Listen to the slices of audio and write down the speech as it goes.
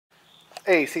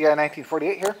Hey, CI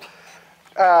 1948 here.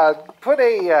 Put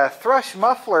a Thrush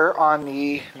muffler on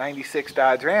the 96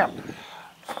 Dodge Ram.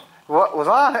 What was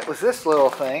on it was this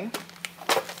little thing.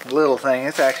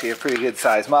 It's actually a pretty good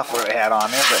size muffler they had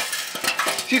on there, but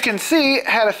as you can see, it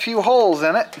had a few holes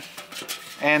in it,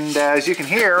 and as you can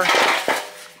hear,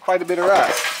 quite a bit of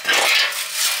rust.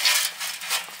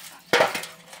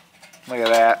 Look at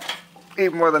that.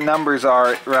 Even where the numbers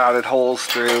are, it routed holes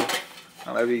through. I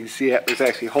don't know if you can see it, there's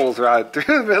actually holes routed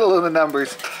through the middle of the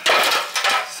numbers.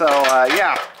 So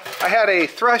yeah, I had a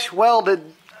Thrush Welded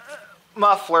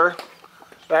muffler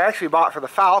that I actually bought for the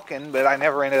Falcon, but I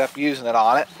never ended up using it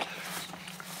on it.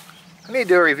 I need to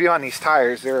do a review on these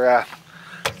tires. They're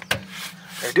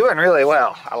doing really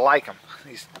well. I like them.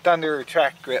 These Thunder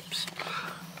track grips.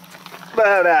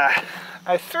 But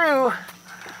I threw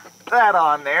that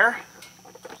on there.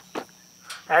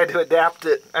 I had to adapt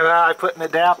it, and I put an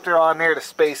adapter on there to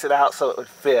space it out so it would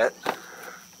fit.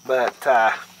 But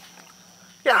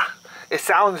yeah, it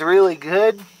sounds really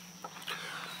good.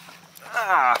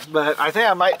 But I think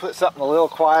I might put something a little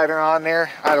quieter on there.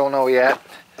 I don't know yet.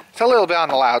 It's a little bit on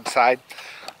the loud side.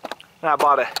 And I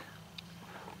bought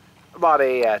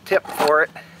a tip for it.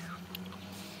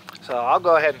 So I'll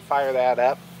go ahead and fire that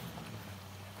up.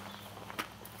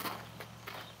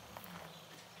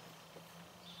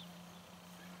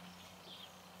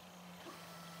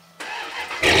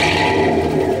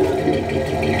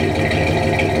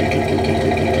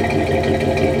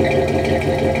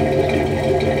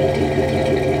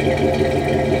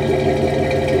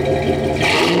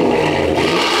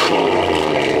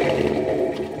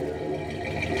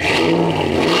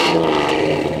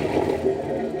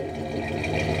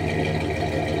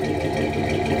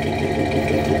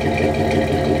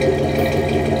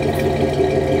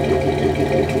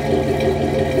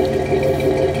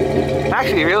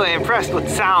 Actually really impressed with the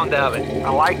sound of it. I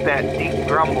like that deep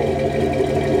grumble.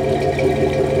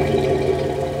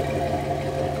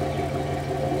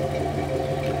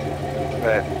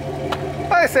 But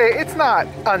like I say, it's not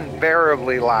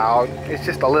unbearably loud. It's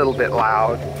just a little bit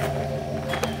loud.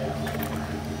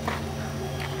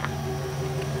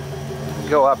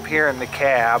 Go up here in the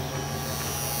cab.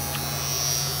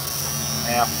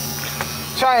 Now,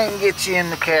 try and get you in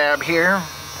the cab here.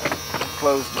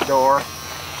 Close the door.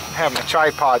 Having a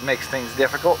tripod makes things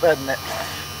difficult, doesn't it?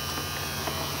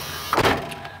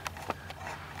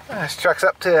 This truck's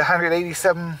up to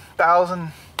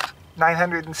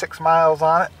 187,906 miles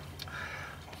on it.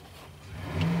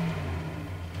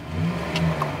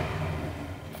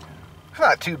 It's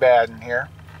not too bad in here.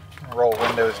 Roll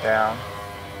windows down.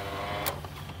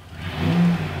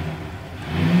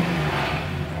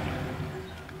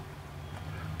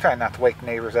 Trying not to wake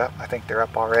neighbors up. I think they're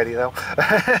up already though.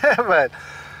 But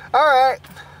alright.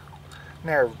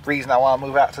 There's a reason I want to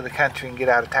move out to the country and get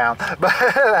out of town. But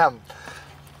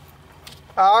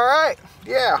alright,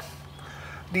 yeah.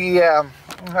 A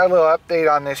little update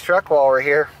on this truck while we're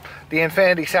here. The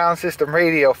Infinity sound system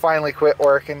radio finally quit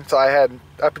working, so I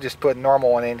just put a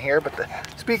normal one in here, but the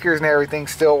speakers and everything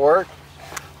still work.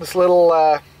 This little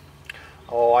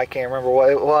oh, I can't remember what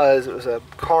it was. It was a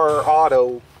car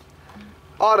auto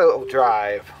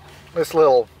drive. This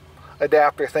little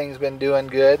adapter thing's been doing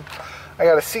good. I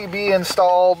got a CB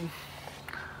installed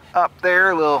up there,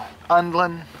 a little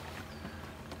Undlin.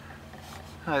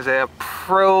 There's a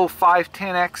Pro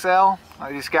 510XL.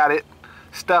 I just got it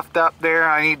stuffed up there.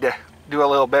 I need to do a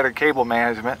little better cable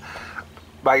management,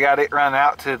 but I got it run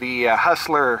out to the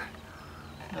Hustler.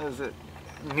 What is it?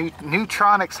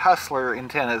 Neutronics Hustler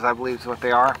antennas, I believe is what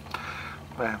they are.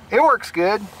 But it works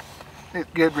good. It's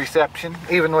good reception,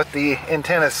 even with the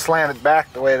antennas slanted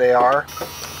back the way they are.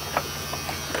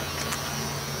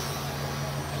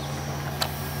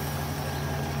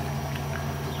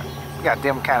 Got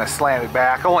them kind of slanted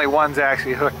back. Only one's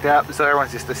actually hooked up, so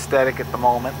everyone's just aesthetic at the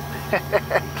moment.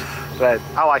 But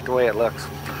I like the way it looks.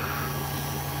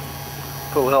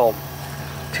 Put a little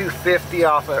 250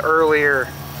 off an earlier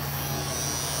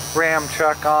Ram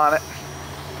truck on it.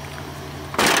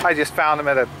 I just found them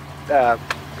at a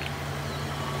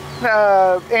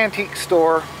antique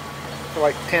store for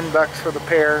like 10 bucks for the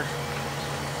pair.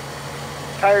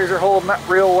 Tires are holding up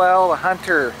real well. The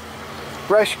Hunter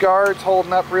brush guards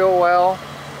holding up real well.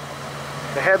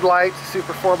 The headlights,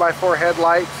 Super 4x4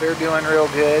 headlights, they're doing real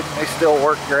good. They still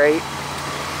work great.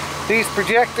 These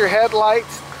projector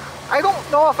headlights, I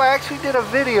don't know if I actually did a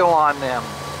video on them.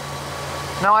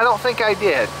 No, I don't think I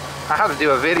did. I have to do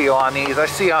a video on these. I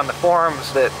see on the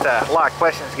forums that a lot of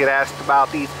questions get asked about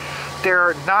these.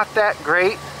 They're not that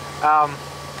great.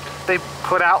 They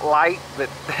put out light,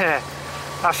 but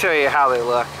I'll show you how they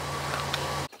look.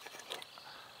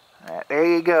 Alright, there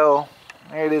you go.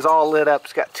 There it is, all lit up.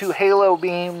 It's got 2 halo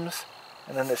beams,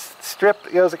 and then this strip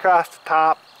that goes across the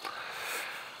top.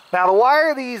 Now to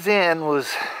wire these in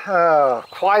was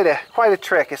quite a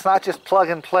trick. It's not just plug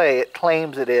and play. It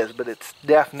claims it is, but it's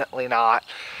definitely not.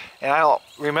 And I don't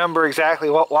remember exactly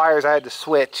what wires I had to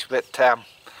switch, but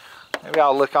maybe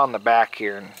I'll look on the back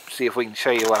here and see if we can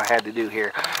show you what I had to do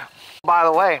here. By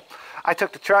the way, I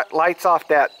took the truck lights off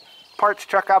that parts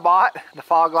truck I bought, the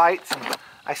fog lights, and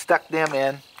I stuck them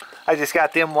in. I just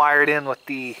got them wired in with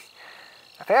the,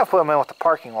 I think I put them in with the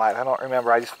parking light. I don't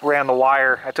remember. I just ran the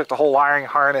wire. I took the whole wiring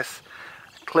harness,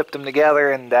 clipped them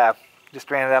together, and just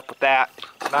ran it up with that.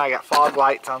 So now I got fog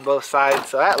lights on both sides,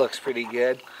 so that looks pretty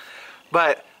good.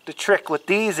 But the trick with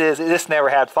these is this never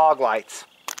had fog lights.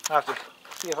 I'll have to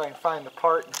see if I can find the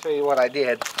part and show you what I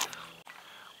did.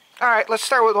 Alright, let's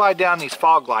start with why I did on these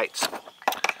fog lights.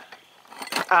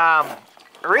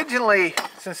 Originally,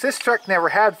 since this truck never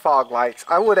had fog lights,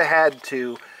 I would have had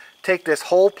to take this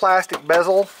whole plastic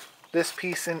bezel, this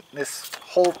piece, in this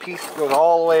whole piece goes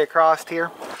all the way across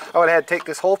here. I would have had to take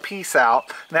this whole piece out,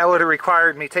 and that would have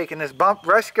required me taking this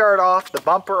brush guard off, the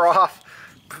bumper off,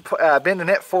 bending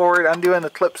it forward, undoing the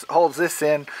clips that holds this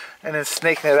in, and then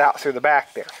snaking it out through the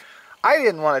back there. I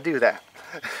didn't want to do that.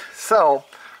 So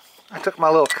I took my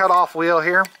little cut-off wheel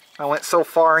here. I went so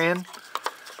far in,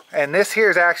 and this here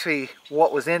is actually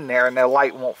what was in there, and the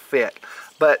light won't fit.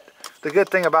 But the good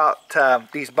thing about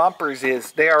these bumpers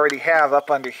is they already have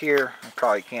up under here, you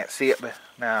probably can't see it, but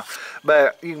no.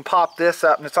 But you can pop this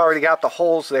up, and it's already got the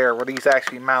holes there where these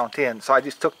actually mount in. So I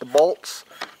just took the bolts,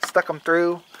 stuck them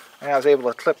through, and I was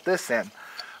able to clip this in.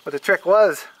 But the trick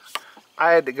was,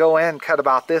 I had to go in, cut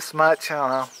about this much, I don't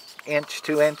know, inch,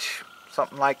 2 inch,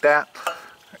 something like that.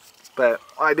 But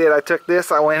what I did, I took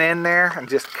this, I went in there and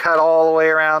just cut all the way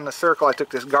around the circle. I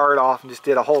took this guard off and just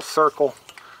did a whole circle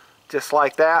just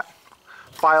like that.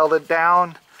 Filed it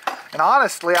down. And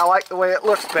honestly, I like the way it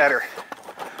looks better,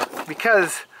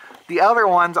 because the other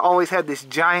ones always had this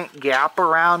giant gap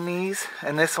around these,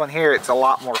 and this one here, it's a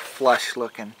lot more flush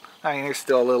looking. I mean, there's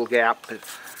still a little gap, but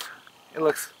it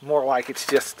looks more like it's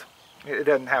just, it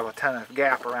doesn't have a ton of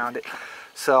gap around it.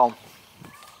 So,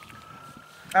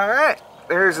 alright,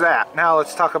 there's that. Now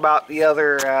let's talk about the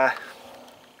other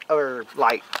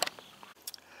light.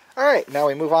 Alright, now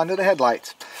we move on to the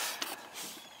headlights.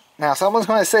 Now someone's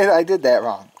going to say that I did that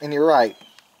wrong, and you're right.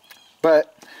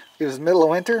 But it was the middle of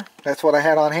winter, that's what I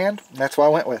had on hand, and that's what I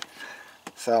went with.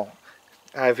 So,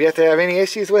 I've yet to have any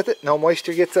issues with it. No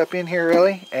moisture gets up in here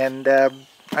really, and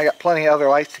I got plenty of other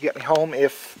lights to get me home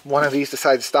if one of these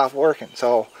decides to stop working.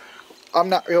 So, I'm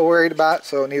not real worried about it,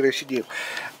 so neither should you.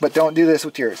 But don't do this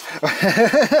with yours.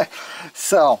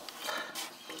 So,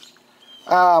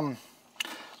 on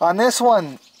this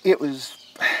one, it was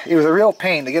a real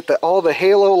pain to get all the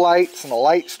halo lights and the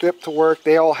light strip to work.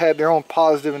 They all had their own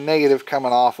positive and negative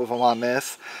coming off of them on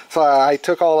this. So I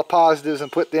took all the positives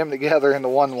and put them together into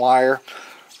one wire.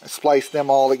 I spliced them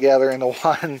all together into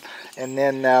one, and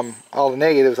then all the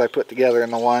negatives I put together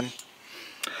into one.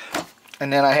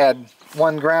 And then I had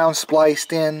one ground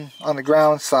spliced in on the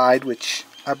ground side, which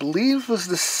I believe was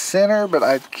the center, but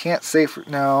I can't say for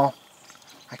no.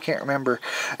 I can't remember.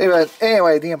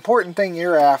 Anyway, the important thing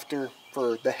you're after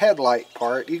for the headlight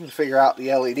part, you can figure out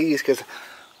the LEDs, because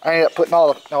I ended up putting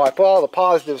I put all the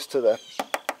positives to the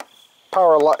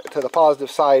power light, to the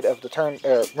positive side of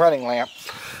the running lamp.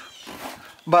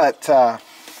 But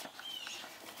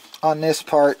on this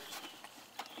part,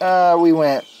 we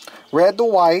went red to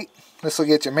white. This will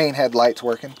get your main headlights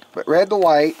working. But red to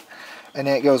white, and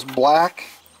then it goes black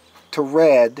to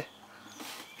red,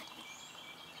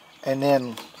 and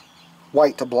then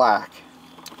white to black.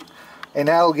 And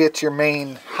that'll get your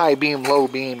main high beam, low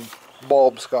beam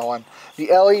bulbs going. The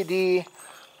LED,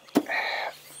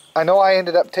 I know I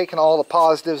ended up taking all the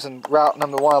positives and routing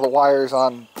them to one of the wires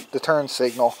on the turn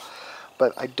signal,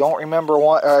 but I don't remember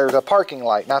the parking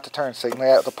light, not the turn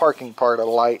signal, the parking part of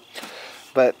the light.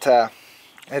 But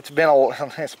it's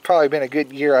probably been a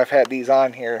good year I've had these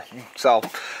on here, so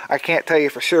I can't tell you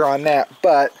for sure on that.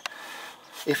 But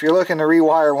if you're looking to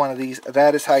rewire one of these,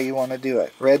 that is how you want to do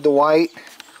it. Red to white,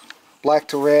 black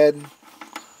to red,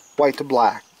 white to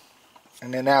black.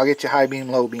 And then that'll get you high beam,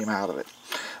 low beam out of it.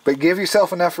 But give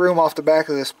yourself enough room off the back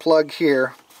of this plug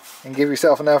here, and give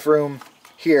yourself enough room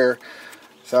here,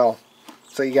 so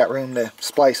you got room to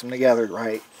splice them together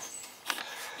right.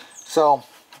 So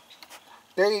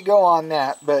there you go on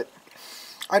that. But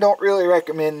I don't really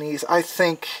recommend these. I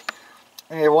think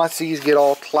once these get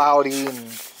all cloudy and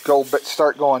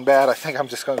start going bad, I think I'm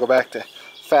just going to go back to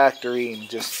factory and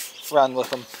just run with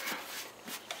them.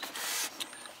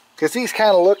 because these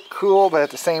kind of look cool, but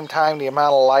at the same time the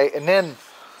amount of light, and then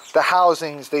the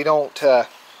housings, they don't, the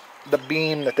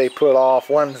beam that they put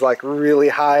off, one's like really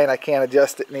high and I can't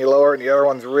adjust it any lower, and the other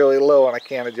one's really low and I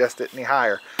can't adjust it any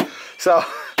higher. So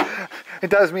it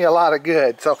does me a lot of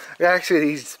good. So actually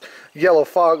these yellow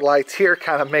fog lights here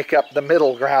kind of make up the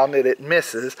middle ground that it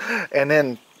misses, and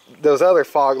then those other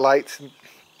fog lights,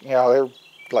 you know, they're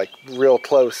like real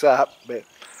close up, but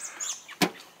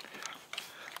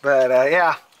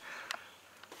yeah.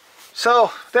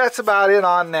 So that's about it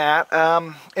on that.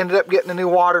 Ended up getting a new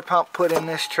water pump put in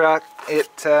this truck. It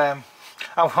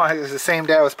was the same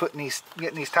day I was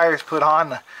getting these tires put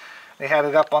on. They had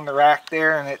it up on the rack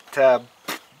there, and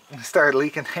it started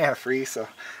leaking antifreeze. So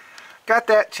got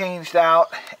that changed out,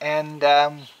 and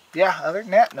yeah, other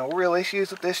than that, no real issues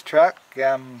with this truck.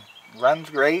 Runs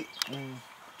great, and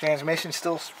transmission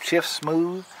still shifts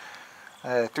smooth.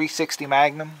 360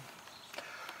 Magnum.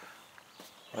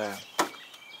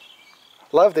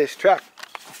 Love this truck.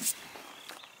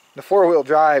 The four-wheel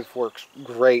drive works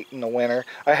great in the winter.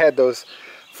 I had those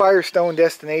Firestone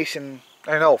Destinations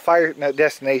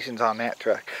on that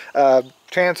truck.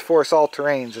 Transforce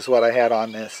All-Terrains is what I had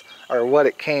on this, or what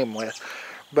it came with.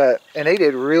 And they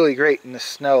did really great in the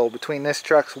snow. Between this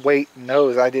truck's weight and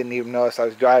those, I didn't even notice I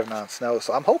was driving on snow.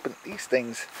 So I'm hoping these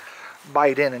things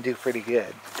bite in and do pretty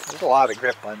good. There's a lot of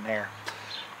grip on there.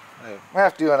 I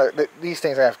have to do these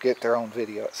things. I have to get their own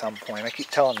video at some point. I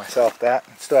keep telling myself that,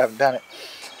 and still haven't done it.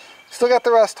 Still got the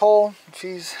rust hole.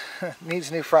 She's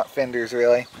needs new front fenders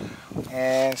really,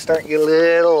 and starting to get a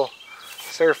little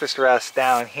surface rust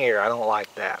down here. I don't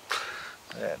like that.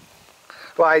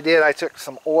 Well, I took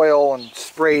some oil and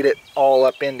sprayed it all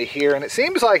up into here, and it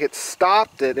seems like it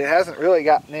stopped it. It hasn't really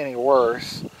gotten any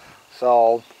worse.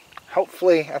 So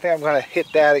hopefully, I think I'm going to hit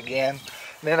that again.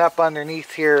 And then up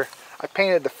underneath here, I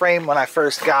painted the frame when I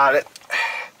first got it,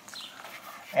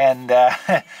 and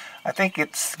I think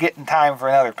it's getting time for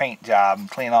another paint job and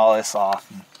clean all this off.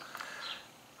 And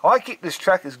I want to keep this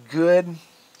truck as good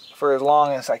for as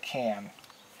long as I can,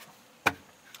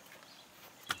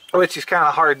 which is kind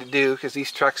of hard to do because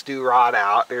these trucks do rot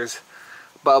out. There's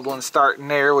bubbling starting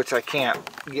there, which I can't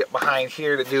get behind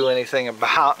here to do anything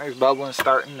about. There's bubbling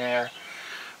starting there.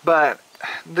 But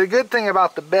the good thing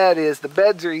about the bed is the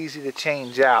beds are easy to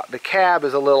change out. The cab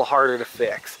is a little harder to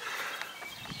fix.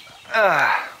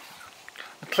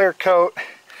 The clear coat,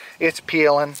 it's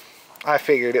peeling. I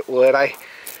figured it would.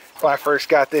 When I first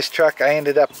got this truck, I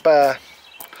ended up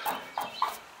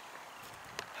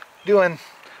doing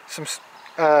some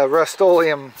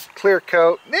Rust-Oleum clear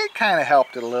coat. It kind of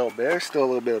helped it a little bit. There's still a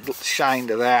little bit of shine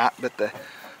to that, but the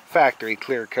factory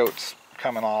clear coat's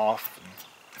coming off.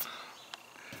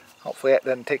 Hopefully that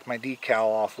doesn't take my decal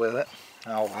off with it.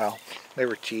 Oh well, they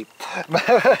were cheap. But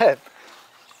I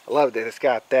loved it. It's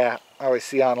got that. I always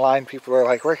see online people are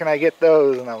like, where can I get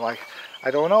those? And I'm like, I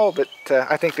don't know, but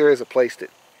I think there is a place that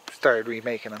started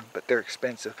remaking them, but they're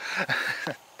expensive.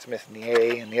 It's missing the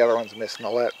A, and the other one's missing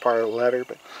the part of the letter,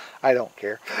 but I don't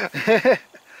care.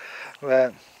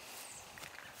 But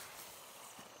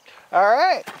all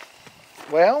right,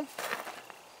 well,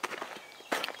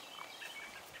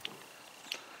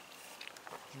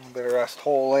 a bit of rust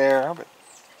hole there, but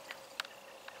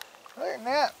other than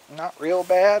that, not real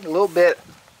bad. A little bit,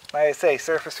 like I say,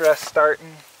 surface rust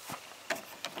starting.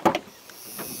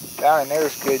 Down in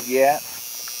there's good yet.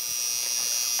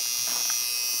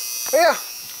 But yeah,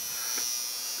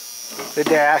 the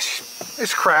dash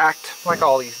is cracked, like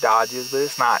all these Dodges, but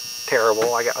it's not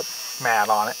terrible. I got mad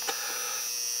on it.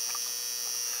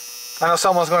 I know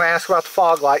someone's going to ask about the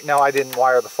fog light. No, I didn't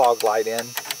wire the fog light in,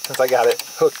 since I got it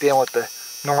hooked in with the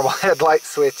normal headlight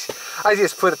switch. I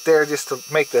just put it there just to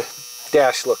make the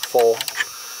dash look full.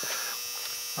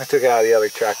 I took it out of the other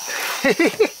truck.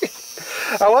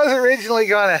 I was originally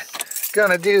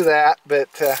gonna do that, but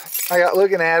I got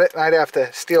looking at it, and I'd have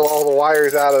to steal all the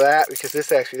wires out of that, because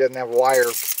this actually doesn't have a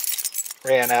wire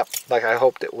ran up like I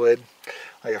hoped it would,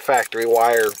 like a factory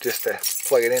wire, just to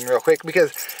plug it in real quick.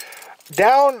 Because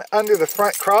down under the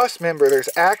front cross member, there's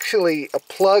actually a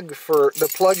plug for the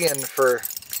plug-in for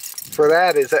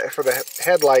that, is that for the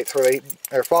headlights,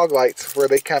 or fog lights, where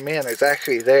they come in. It's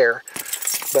actually there,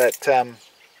 but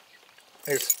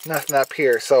there's nothing up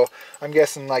here. So I'm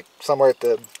guessing like somewhere at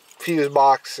the fuse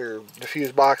box, or the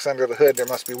fuse box under the hood, there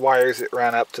must be wires that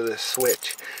run up to this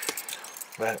switch.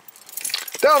 But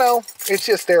don't know. It's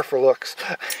just there for looks.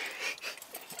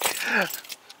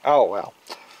 Oh well.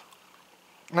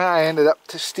 Now I ended up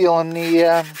stealing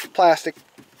the plastic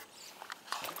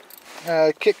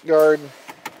kick guard,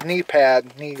 knee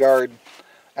guard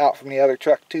out from the other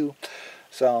truck too.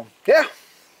 So yeah,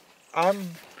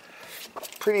 I'm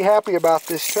pretty happy about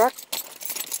this truck.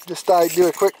 Just thought I'd do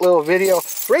a quick little video.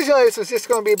 Originally this was just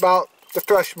going to be about the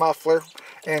Thrush muffler,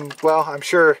 and well, I'm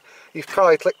sure you've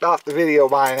probably clicked off the video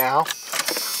by now. But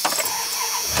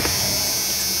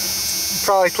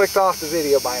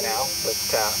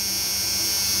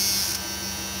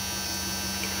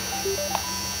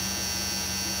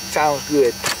sounds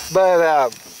good.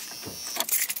 But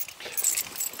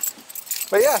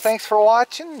yeah, thanks for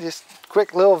watching. Just a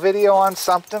quick little video on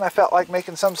something. I felt like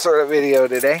making some sort of video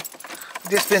today.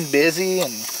 Just been busy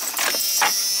and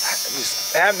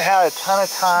just haven't had a ton of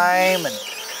time, and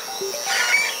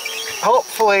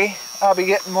hopefully I'll be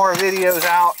getting more videos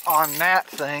out on that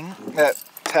thing, that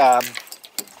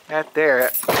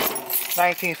there,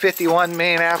 1951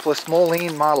 Minneapolis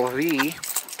Moline Model V.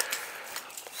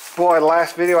 Boy, the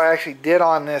last video I actually did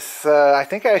on this, I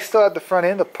think I still had the front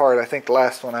end apart. I think the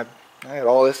last one I had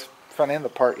all this front end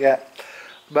apart yet,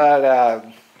 but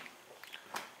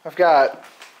I've got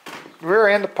rear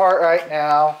end apart right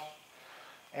now,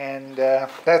 and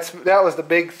that was the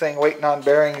big thing, waiting on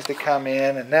bearings to come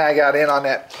in. And now I got in on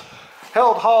that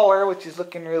held hauler, which is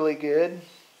looking really good.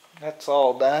 That's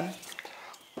all done.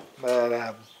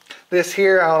 But this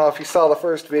here, I don't know if you saw the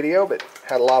first video, but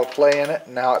had a lot of play in it,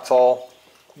 and now it's all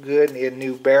good. Need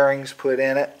new bearings put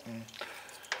in it, and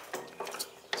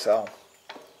so.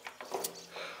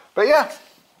 But yeah,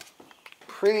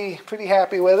 pretty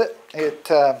happy with it.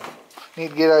 Need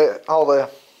to get all the,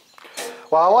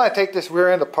 well, I want to take this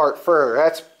rear end apart further.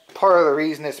 That's part of the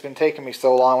reason it's been taking me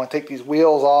so long. I want to take these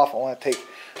wheels off. I want to take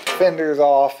the fenders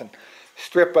off and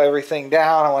strip everything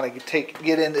down. I want to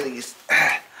get into these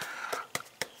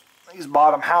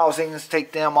bottom housings,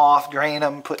 take them off, drain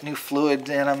them, put new fluids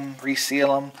in them,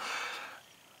 reseal them.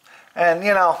 And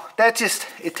you know, that just,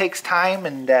 it takes time,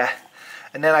 and then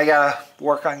I gotta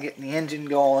work on getting the engine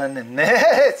going, and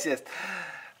it's just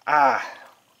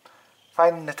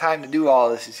finding the time to do all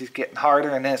this is just getting harder,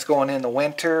 and then it's going in the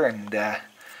winter, and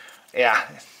yeah,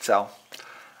 so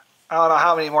I don't know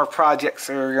how many more projects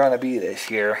there are going to be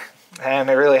this year, and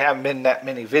there really haven't been that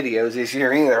many videos this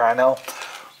year either, I know.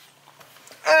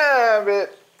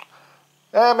 But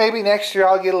maybe next year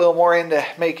I'll get a little more into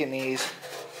making these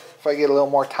if I get a little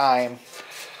more time.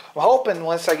 I'm hoping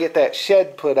once I get that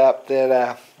shed put up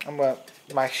that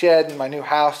my shed and my new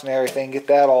house and everything, get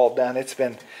that all done. It's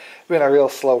been a real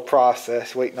slow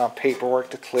process, waiting on paperwork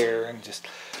to clear, and just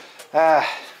but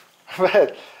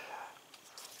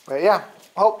yeah,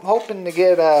 hoping to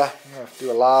get I'm gonna have to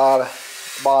do a lot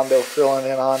of Bondo filling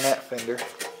in on that fender.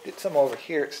 Did some over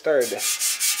here. It started to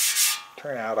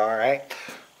turn out all right,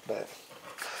 but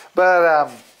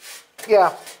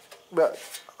yeah, but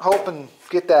hoping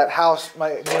get that house,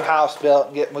 my new house built,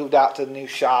 and get moved out to the new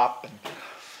shop, and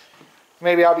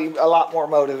maybe I'll be a lot more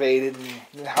motivated.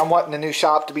 And I'm wanting the new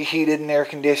shop to be heated and air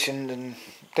conditioned, and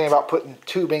thinking about putting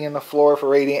tubing in the floor for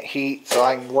radiant heat so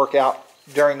I can work out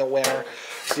during the winter.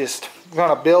 Just I'm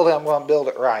gonna build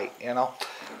it right, you know,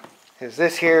 because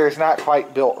this here is not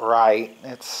quite built right.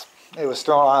 It was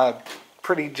thrown on a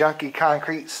pretty junky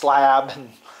concrete slab, and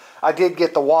I did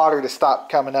get the water to stop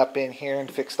coming up in here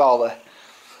and fixed all the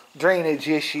drainage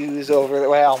issues over there.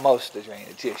 Well, most of the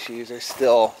drainage issues are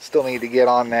still need to get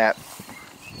on that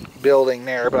building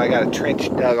there, but I got a trench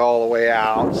dug all the way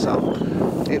out, so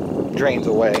it drains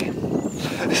away.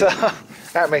 So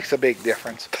that makes a big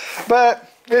difference. But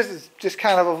this is just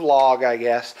kind of a vlog, I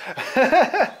guess.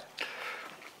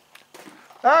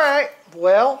 Alright,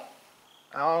 well,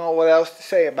 I don't know what else to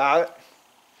say about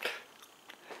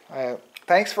it.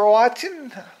 Thanks for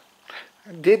watching.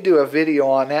 I did do a video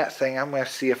on that thing. I'm going to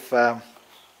see if I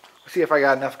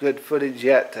got enough good footage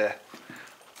yet to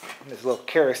this little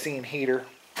kerosene heater.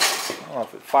 I don't know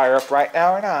if it'd fire up right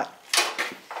now or not.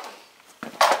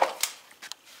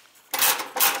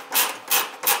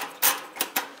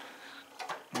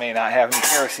 May not have any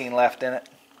kerosene left in it.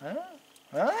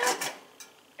 Huh?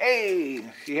 Hey,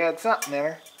 she had something in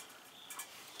her.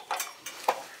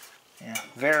 Yeah,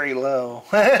 very low.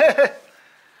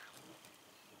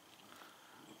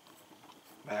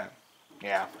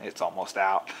 Yeah, it's almost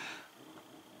out.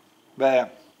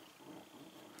 But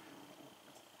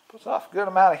puts off a good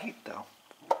amount of heat though.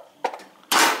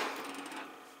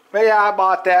 But yeah, I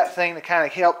bought that thing to kind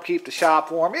of help keep the shop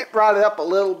warm. It brought it up a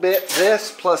little bit.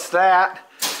 This plus that,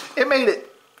 it made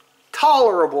it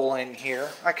tolerable in here.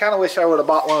 I kind of wish I would have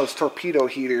bought one of those torpedo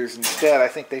heaters instead. I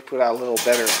think they put out a little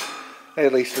better,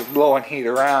 at least for blowing heat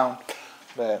around.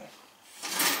 But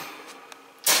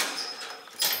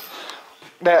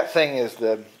that thing is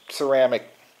the ceramic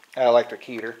electric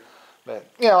heater. But,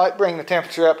 you know, it brings the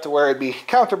temperature up to where it'd be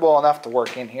comfortable enough to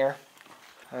work in here.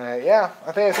 Yeah,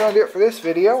 I think that's going to do it for this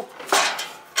video.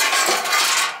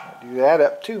 do that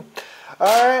up too.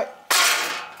 Alright,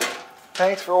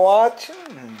 thanks for watching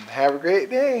and have a great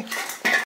day.